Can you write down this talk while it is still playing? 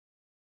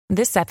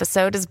This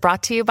episode is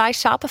brought to you by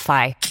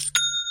Shopify.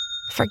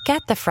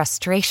 Forget the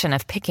frustration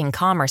of picking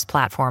commerce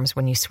platforms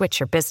when you switch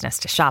your business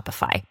to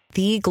Shopify,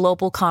 the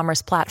global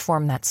commerce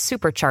platform that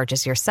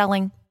supercharges your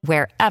selling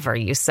wherever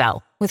you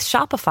sell. With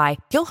Shopify,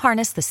 you'll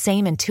harness the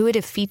same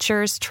intuitive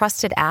features,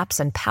 trusted apps,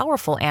 and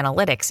powerful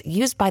analytics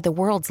used by the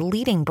world's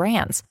leading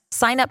brands.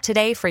 Sign up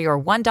today for your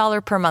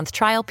 $1 per month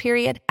trial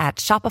period at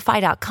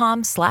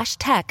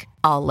shopify.com/tech,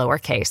 all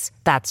lowercase.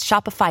 That's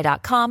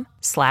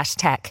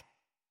shopify.com/tech.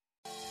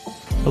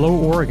 Hello,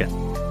 Oregon.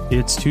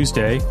 It's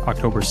Tuesday,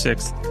 October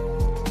 6th.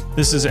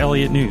 This is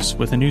Elliott News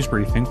with a news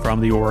briefing from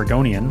The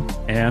Oregonian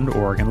and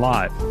Oregon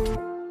Live.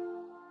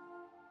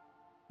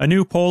 A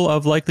new poll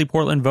of likely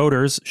Portland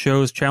voters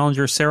shows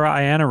challenger Sarah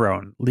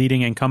Iannarone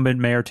leading incumbent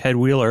Mayor Ted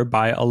Wheeler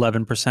by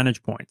 11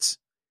 percentage points.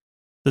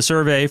 The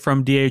survey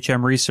from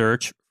DHM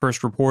Research,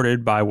 first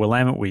reported by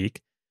Willamette Week,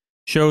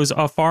 shows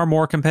a far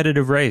more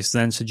competitive race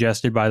than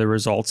suggested by the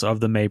results of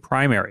the May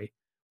primary,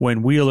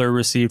 when Wheeler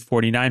received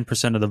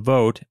 49% of the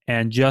vote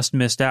and just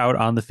missed out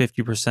on the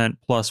 50%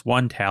 plus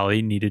one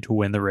tally needed to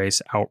win the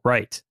race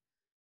outright.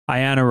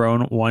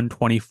 Iannarone won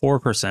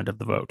 24% of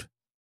the vote.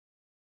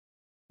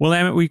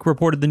 Willamette Week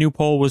reported the new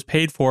poll was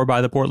paid for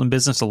by the Portland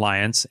Business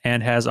Alliance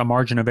and has a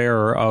margin of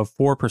error of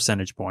 4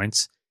 percentage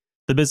points.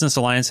 The Business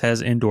Alliance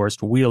has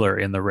endorsed Wheeler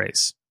in the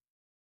race.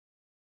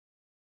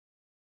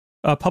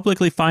 A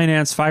publicly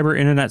financed fiber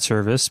internet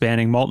service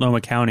spanning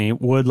Multnomah County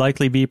would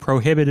likely be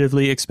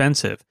prohibitively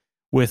expensive,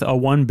 with a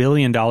 $1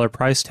 billion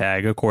price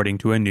tag, according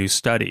to a new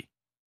study.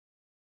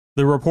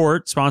 The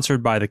report,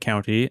 sponsored by the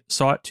county,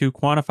 sought to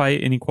quantify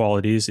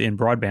inequalities in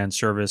broadband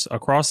service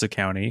across the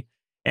county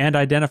and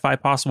identify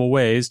possible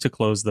ways to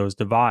close those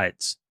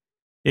divides.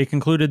 It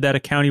concluded that a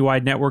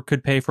county-wide network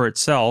could pay for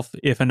itself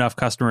if enough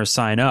customers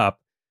sign up,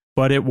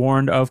 but it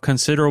warned of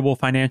considerable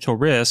financial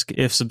risk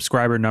if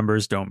subscriber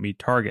numbers don't meet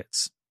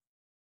targets.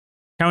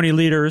 County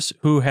leaders,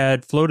 who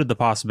had floated the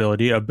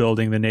possibility of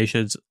building the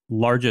nation's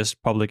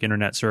largest public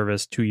internet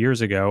service 2 years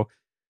ago,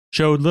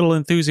 showed little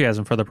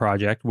enthusiasm for the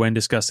project when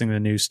discussing the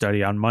new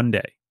study on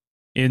Monday.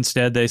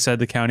 Instead, they said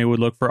the county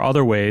would look for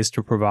other ways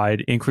to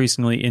provide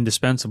increasingly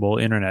indispensable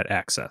internet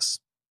access.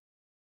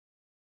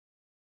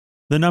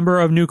 The number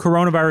of new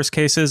coronavirus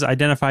cases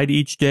identified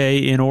each day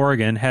in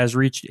Oregon has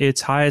reached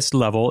its highest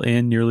level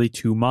in nearly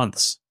 2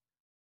 months.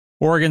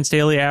 Oregon's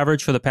daily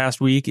average for the past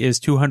week is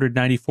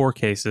 294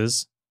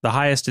 cases, the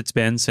highest it's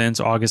been since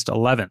August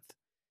 11th.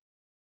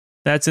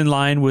 That's in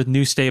line with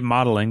new state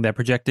modeling that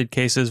projected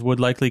cases would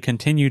likely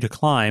continue to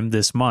climb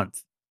this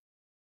month.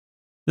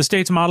 The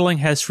state's modeling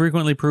has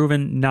frequently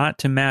proven not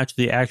to match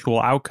the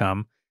actual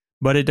outcome,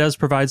 but it does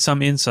provide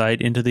some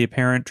insight into the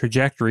apparent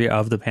trajectory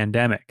of the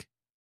pandemic.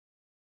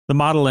 The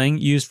modeling,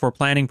 used for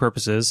planning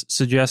purposes,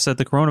 suggests that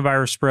the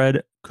coronavirus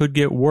spread could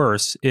get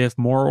worse if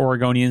more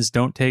Oregonians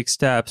don't take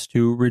steps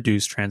to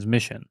reduce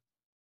transmission.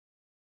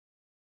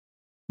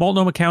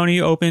 Multnomah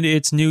County opened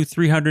its new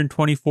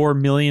 $324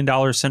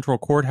 million central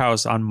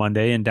courthouse on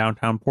Monday in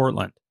downtown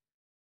Portland.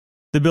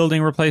 The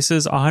building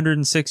replaces a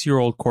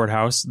 106-year-old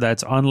courthouse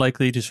that's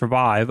unlikely to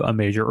survive a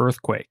major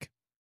earthquake.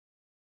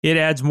 It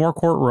adds more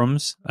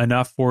courtrooms,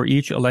 enough for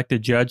each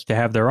elected judge to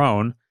have their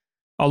own,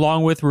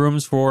 along with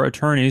rooms for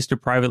attorneys to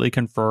privately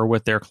confer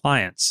with their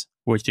clients,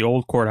 which the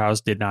old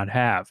courthouse did not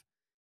have.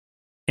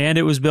 And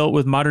it was built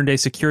with modern-day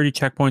security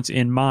checkpoints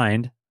in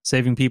mind,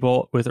 saving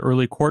people with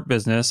early court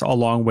business a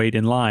long wait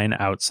in line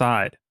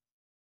outside.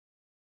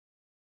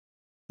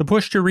 The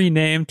push to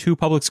rename 2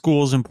 public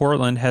schools in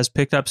Portland has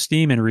picked up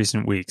steam in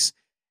recent weeks,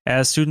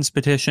 as students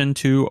petition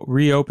to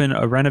reopen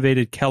a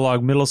renovated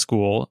Kellogg Middle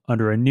School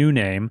under a new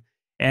name,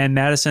 and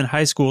Madison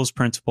High School's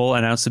principal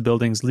announced the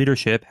building's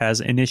leadership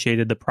has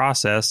initiated the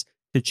process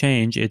to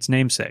change its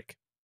namesake.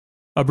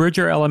 A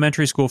Bridger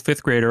Elementary School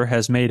 5th grader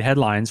has made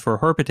headlines for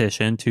her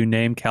petition to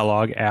name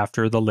Kellogg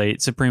after the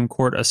late Supreme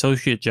Court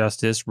Associate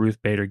Justice Ruth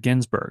Bader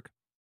Ginsburg.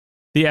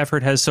 The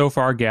effort has so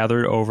far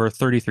gathered over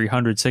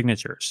 3,300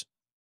 signatures.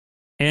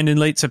 And in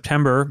late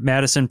September,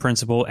 Madison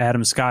principal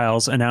Adam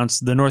Skiles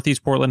announced the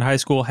Northeast Portland High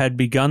School had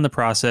begun the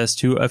process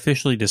to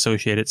officially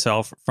dissociate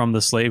itself from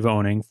the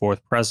slave-owning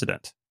 4th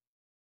president.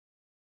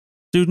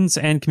 Students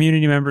and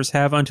community members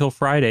have until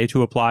Friday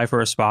to apply for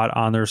a spot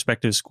on their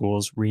respective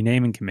schools'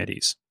 renaming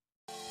committees.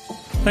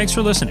 Thanks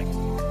for listening.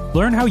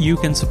 Learn how you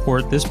can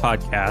support this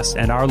podcast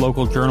and our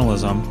local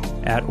journalism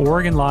at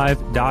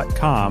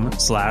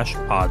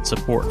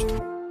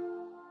OregonLive.com/podsupport.